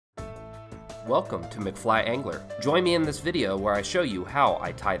Welcome to McFly Angler. Join me in this video where I show you how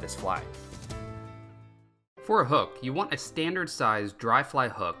I tie this fly. For a hook, you want a standard size dry fly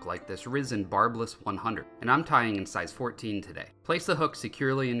hook like this Risen Barbless 100, and I'm tying in size 14 today. Place the hook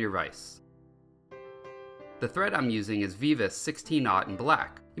securely in your vise. The thread I'm using is vise 16/0 in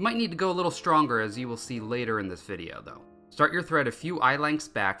black. You might need to go a little stronger, as you will see later in this video though. Start your thread a few eye lengths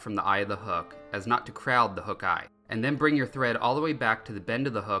back from the eye of the hook, as not to crowd the hook eye, and then bring your thread all the way back to the bend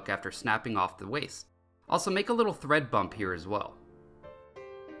of the hook after snapping off the waist. Also make a little thread bump here as well.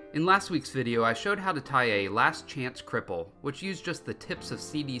 In last week's video, I showed how to tie a last chance cripple, which used just the tips of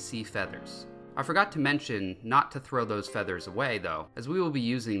CDC feathers. I forgot to mention not to throw those feathers away though, as we will be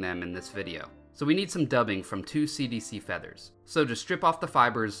using them in this video. So we need some dubbing from 2 CDC feathers. So just strip off the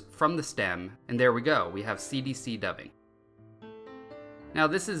fibers from the stem, and there we go, we have CDC dubbing. Now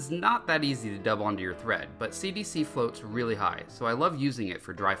this is not that easy to dub onto your thread, but CDC floats really high, so I love using it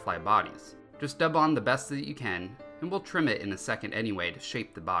for dry fly bodies. Just dub on the best that you can, and we'll trim it in a second anyway to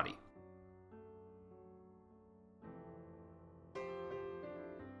shape the body.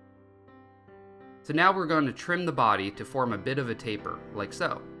 So now we're going to trim the body to form a bit of a taper, like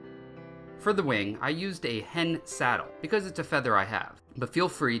so. For the wing, I used a hen saddle, because it's a feather I have, but feel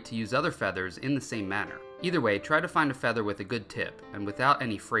free to use other feathers in the same manner. Either way, try to find a feather with a good tip, and without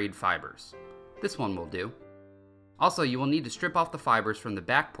any frayed fibers. This one will do. Also, you will need to strip off the fibers from the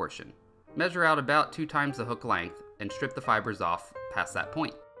back portion. Measure out about 2 times the hook length, and strip the fibers off past that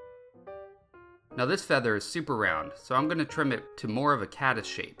point. Now this feather is super round, so I'm going to trim it to more of a caddis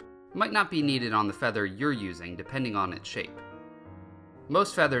shape. It might not be needed on the feather you're using, depending on its shape.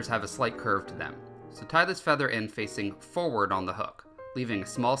 Most feathers have a slight curve to them, so tie this feather in facing forward on the hook, leaving a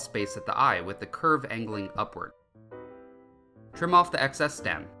small space at the eye with the curve angling upward. Trim off the excess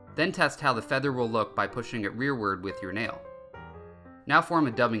stem, then test how the feather will look by pushing it rearward with your nail. Now form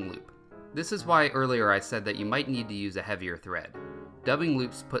a dubbing loop. This is why earlier I said that you might need to use a heavier thread. Dubbing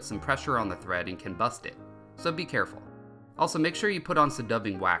loops put some pressure on the thread and can bust it, so be careful. Also make sure you put on some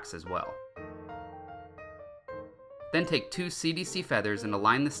dubbing wax as well. Then take 2 CDC feathers and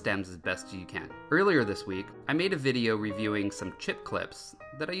align the stems as best as you can. Earlier this week, I made a video reviewing some chip clips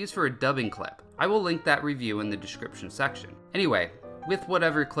that I use for a dubbing clip. I will link that review in the description section. Anyway, with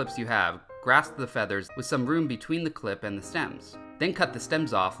whatever clips you have, grasp the feathers with some room between the clip and the stems. Then cut the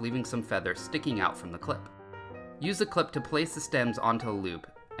stems off, leaving some feathers sticking out from the clip. Use the clip to place the stems onto a loop,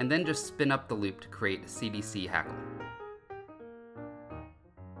 and then just spin up the loop to create a CDC hackle.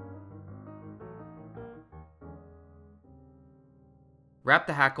 Wrap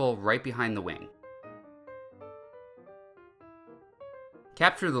the hackle right behind the wing.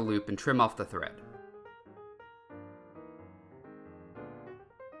 Capture the loop and trim off the thread.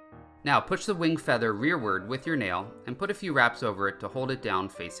 Now push the wing feather rearward with your nail and put a few wraps over it to hold it down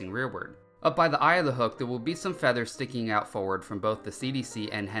facing rearward. Up by the eye of the hook there will be some feathers sticking out forward from both the CDC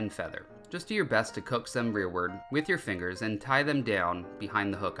and hen feather. Just do your best to coax them rearward with your fingers and tie them down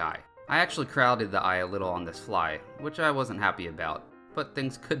behind the hook eye. I actually crowded the eye a little on this fly, which I wasn't happy about, but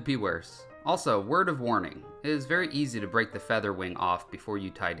things could be worse. Also, word of warning, it is very easy to break the feather wing off before you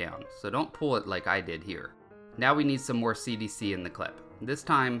tie down, so don't pull it like I did here. Now we need some more CDC in the clip. This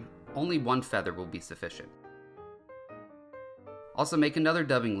time, only 1 feather will be sufficient. Also make another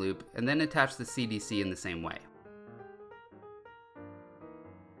dubbing loop and then attach the CDC in the same way.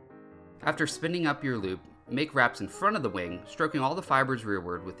 After spinning up your loop, make wraps in front of the wing, stroking all the fibers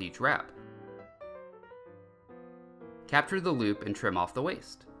rearward with each wrap. Capture the loop and trim off the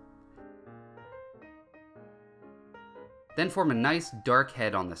waist. Then form a nice dark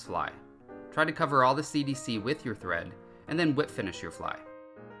head on this fly. Try to cover all the CDC with your thread, and then whip finish your fly.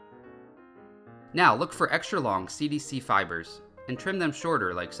 Now look for extra long CDC fibers, and trim them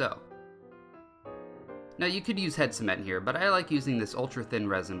shorter like so. Now you could use head cement here, but I like using this ultra thin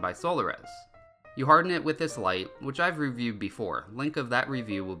resin by Solarez. You harden it with this light, which I've reviewed before. Link of that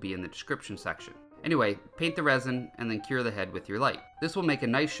review will be in the description section. Anyway, paint the resin and then cure the head with your light. This will make a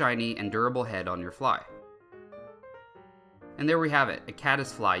nice shiny and durable head on your fly. And there we have it, a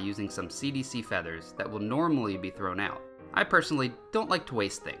caddis fly using some CDC feathers that will normally be thrown out. I personally don't like to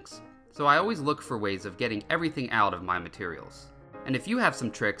waste things, so I always look for ways of getting everything out of my materials. And if you have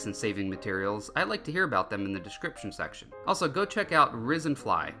some tricks in saving materials, I'd like to hear about them in the description section. Also, go check out Risen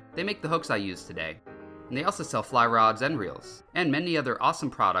Fly. They make the hooks I used today. And they also sell fly rods and reels, and many other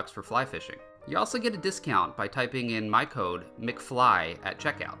awesome products for fly fishing. You also get a discount by typing in my code McFly at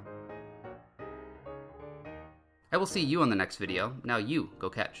checkout. I will see you on the next video. Now you go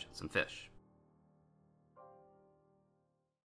catch some fish.